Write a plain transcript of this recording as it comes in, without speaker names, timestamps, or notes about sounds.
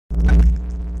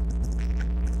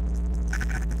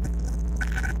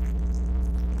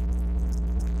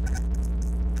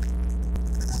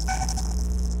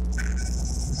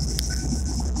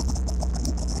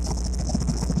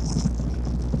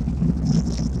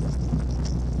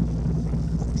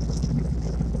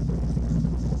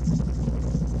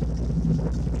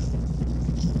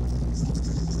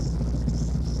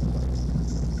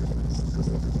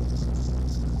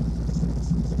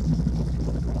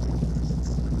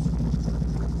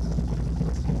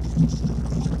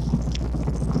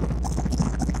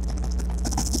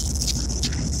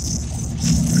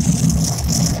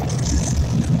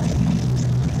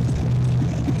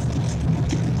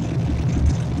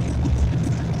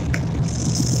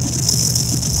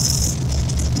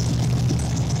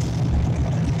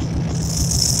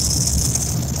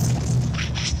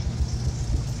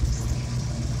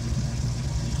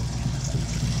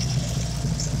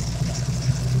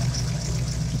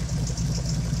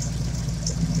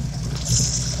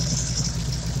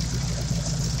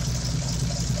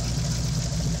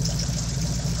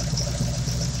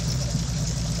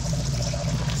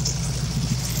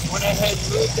When I had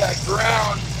moved that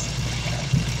ground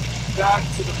back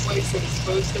to the place it was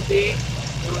supposed to be,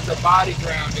 it was a body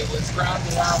ground. It was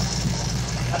grounded out.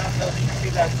 I don't know if you can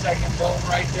see that second bolt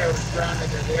right there. It was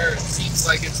grounded to there. It seems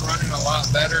like it's running a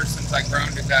lot better since I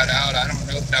grounded that out. I don't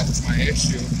know if that was my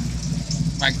issue.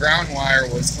 My ground wire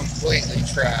was completely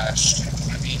trashed.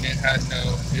 I mean, it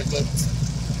looked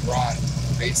rotten,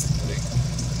 basically.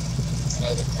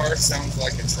 The car sounds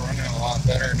like it's running a lot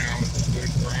better now with the good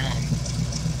ground.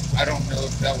 I don't know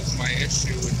if that was my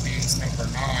issue with fuse number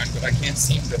 9, but I can't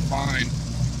seem to find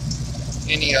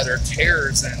any other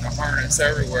tears in the harness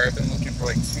everywhere. I've been looking for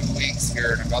like 2 weeks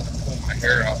here, and I'm about to pull my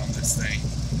hair out on this thing.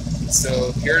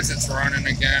 So here's it's running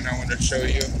again. I want to show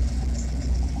you.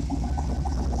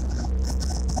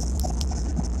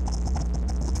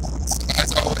 So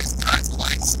as always, guys,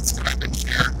 like, subscribe, and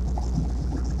share.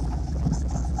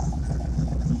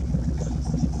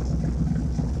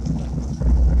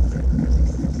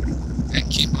 And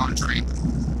keep on drinking.